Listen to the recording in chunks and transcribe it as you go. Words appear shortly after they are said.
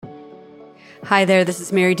Hi there, this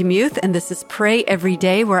is Mary DeMuth, and this is Pray Every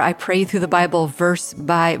Day, where I pray through the Bible verse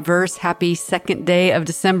by verse. Happy second day of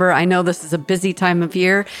December. I know this is a busy time of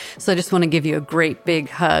year, so I just want to give you a great big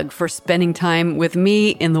hug for spending time with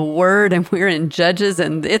me in the Word, and we're in Judges,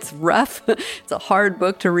 and it's rough. It's a hard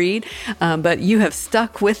book to read, but you have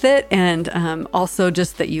stuck with it, and also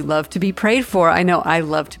just that you love to be prayed for. I know I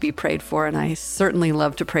love to be prayed for, and I certainly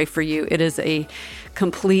love to pray for you. It is a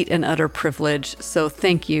complete and utter privilege. So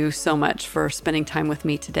thank you so much for spending time with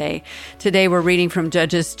me today. Today we're reading from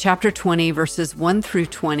Judges chapter 20, verses 1 through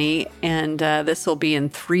 20, and this will be in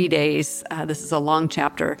 3 days. This is a long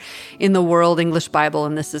chapter in the World English Bible,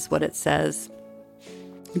 and this is what it says.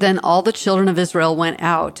 Then all the children of Israel went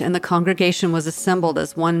out, and the congregation was assembled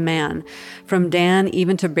as one man, from Dan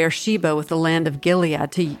even to Beersheba with the land of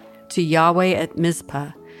Gilead, to Yahweh at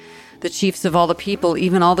Mizpah. The chiefs of all the people,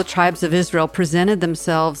 even all the tribes of Israel, presented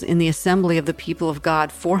themselves in the assembly of the people of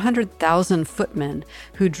God, 400,000 footmen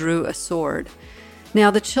who drew a sword. Now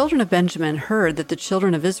the children of Benjamin heard that the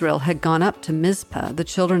children of Israel had gone up to Mizpah. The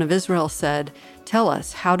children of Israel said, "Tell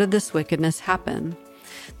us, how did this wickedness happen?"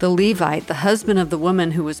 The Levite, the husband of the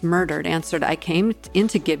woman who was murdered, answered, "I came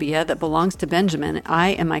into Gibeah that belongs to Benjamin, I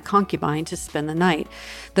and my concubine, to spend the night.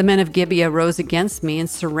 The men of Gibeah rose against me and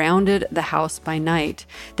surrounded the house by night.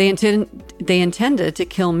 They intended to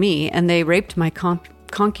kill me, and they raped my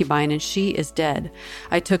concubine, and she is dead.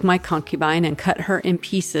 I took my concubine and cut her in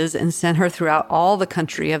pieces and sent her throughout all the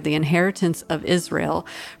country of the inheritance of Israel,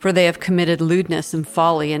 for they have committed lewdness and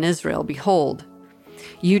folly in Israel. Behold,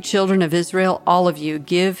 you children of Israel, all of you,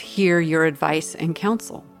 give here your advice and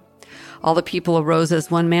counsel." All the people arose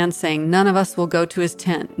as one man, saying, "None of us will go to his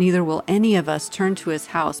tent, neither will any of us turn to his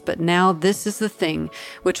house. But now this is the thing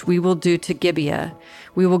which we will do to Gibeah.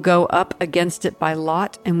 We will go up against it by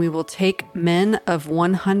lot, and we will take men of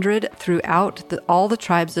 100 throughout all the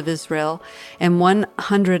tribes of Israel, and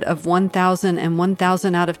 100 of 1,000, and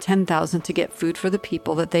 1,000 out of 10,000 to get food for the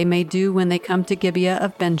people, that they may do when they come to Gibeah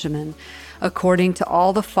of Benjamin, according to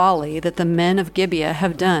all the folly that the men of Gibeah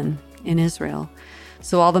have done in Israel."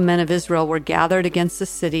 So all the men of Israel were gathered against the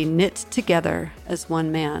city, knit together as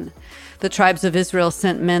one man. The tribes of Israel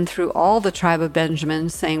sent men through all the tribe of Benjamin,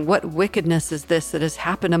 saying, "What wickedness is this that has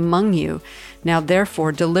happened among you? Now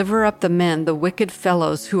therefore deliver up the men, the wicked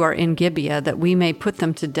fellows who are in Gibeah, that we may put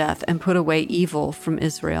them to death and put away evil from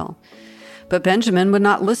Israel." But Benjamin would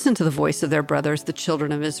not listen to the voice of their brothers, the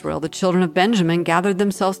children of Israel. The children of Benjamin gathered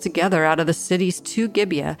themselves together out of the cities to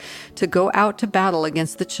Gibeah to go out to battle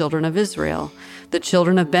against the children of Israel. The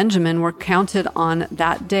children of Benjamin were counted on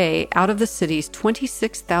that day out of the cities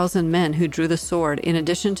 26,000 men who drew the sword, in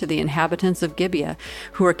addition to the inhabitants of Gibeah,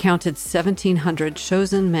 who were counted 1,700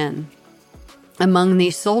 chosen men. Among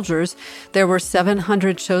these soldiers, there were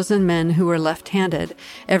 700 chosen men who were left-handed.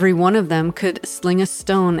 Every one of them could sling a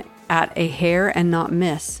stone at a hair and not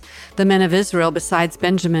miss. The men of Israel, besides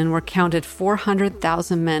Benjamin, were counted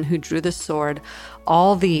 400,000 men who drew the sword.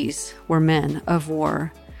 All these were men of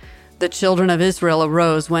war. The children of Israel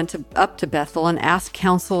arose, went up to Bethel, and asked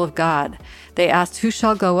counsel of God. They asked, "Who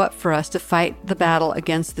shall go up for us to fight the battle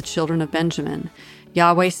against the children of Benjamin?"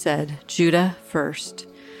 Yahweh said, "Judah first."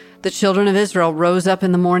 The children of Israel rose up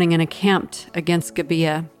in the morning and encamped against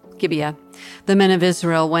Gibeah. The men of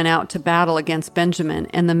Israel went out to battle against Benjamin,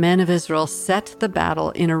 and the men of Israel set the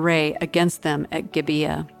battle in array against them at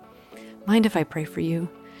Gibeah. Mind if I pray for you?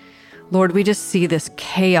 Lord, we just see this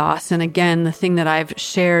chaos. And again, the thing that I've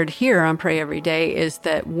shared here on Pray Every Day is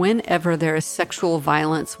that whenever there is sexual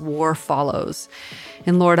violence, war follows.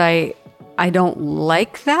 And Lord, I don't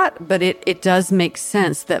like that, but it does make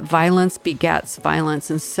sense that violence begets violence,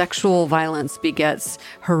 and sexual violence begets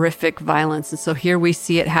horrific violence. And so here we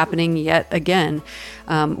see it happening yet again.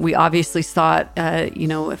 We obviously saw it,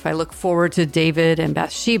 if I look forward to David and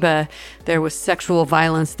Bathsheba, there was sexual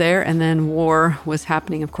violence there, and then war was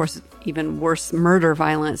happening. Of course, even worse, murder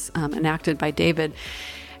violence enacted by David.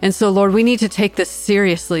 And so, Lord, we need to take this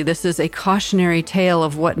seriously. This is a cautionary tale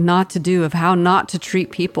of what not to do, of how not to treat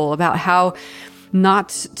people, about how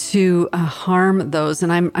not to harm those.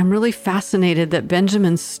 And I'm really fascinated that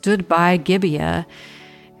Benjamin stood by Gibeah,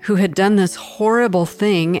 who had done this horrible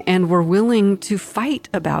thing, and were willing to fight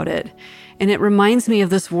about it. And it reminds me of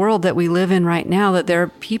this world that we live in right now, that there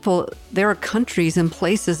are countries and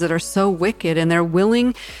places that are so wicked, and they're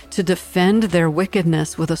willing to defend their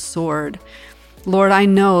wickedness with a sword. Lord, I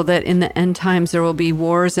know that in the end times there will be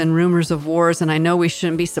wars and rumors of wars, and I know we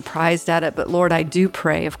shouldn't be surprised at it, but Lord, I do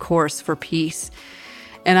pray, of course, for peace.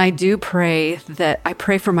 And I do pray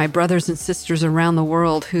for my brothers and sisters around the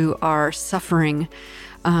world who are suffering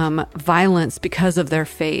violence because of their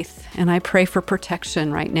faith. And I pray for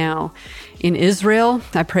protection right now in Israel.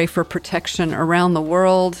 I pray for protection around the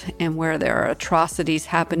world and where there are atrocities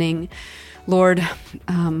happening. Lord,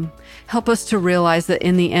 help us to realize that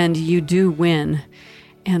in the end, you do win,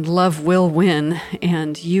 and love will win,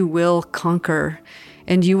 and you will conquer,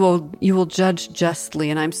 and you will judge justly.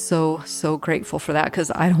 And I'm so, so grateful for that,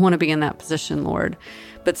 because I don't want to be in that position, Lord.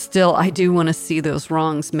 But still, I do want to see those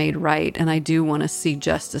wrongs made right, and I do want to see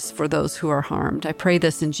justice for those who are harmed. I pray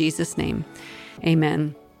this in Jesus' name.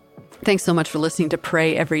 Amen. Thanks so much for listening to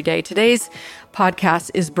Pray Every Day. Today's podcast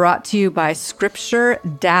is brought to you by scripture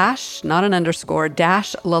not an underscore,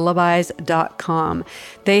 lullabies.com.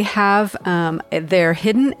 They have their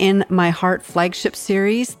Hidden in My Heart flagship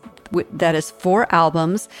series that is 4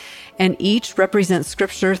 albums, and each represents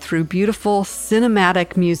scripture through beautiful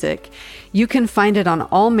cinematic music. You can find it on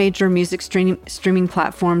all major music streaming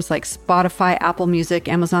platforms like Spotify, Apple Music,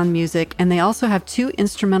 Amazon Music, and they also have 2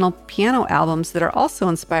 instrumental piano albums that are also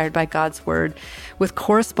inspired by God's Word with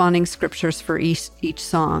corresponding scriptures for each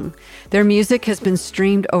song. Their music has been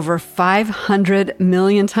streamed over 500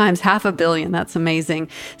 million times, 500 million, that's amazing,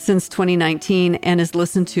 since 2019, and is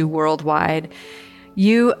listened to worldwide.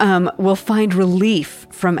 You will find relief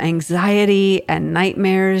from anxiety and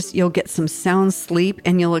nightmares. You'll get some sound sleep,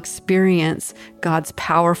 and you'll experience God's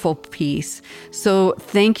powerful peace. So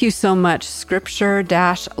thank you so much,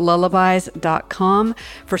 scripture-lullabies.com,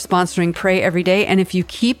 for sponsoring Pray Every Day. And if you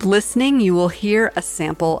keep listening, you will hear a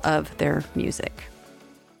sample of their music.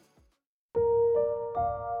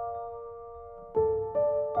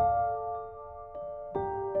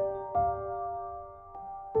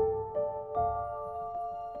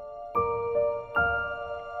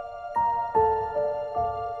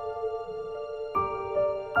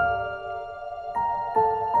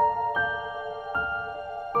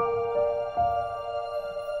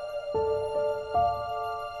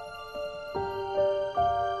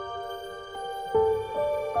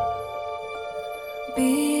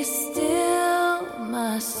 Be still,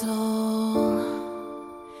 my soul.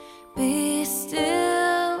 Be still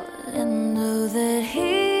and know that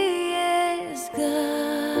He is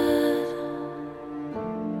God.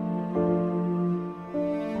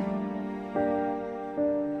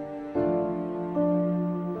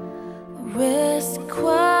 Rest quiet.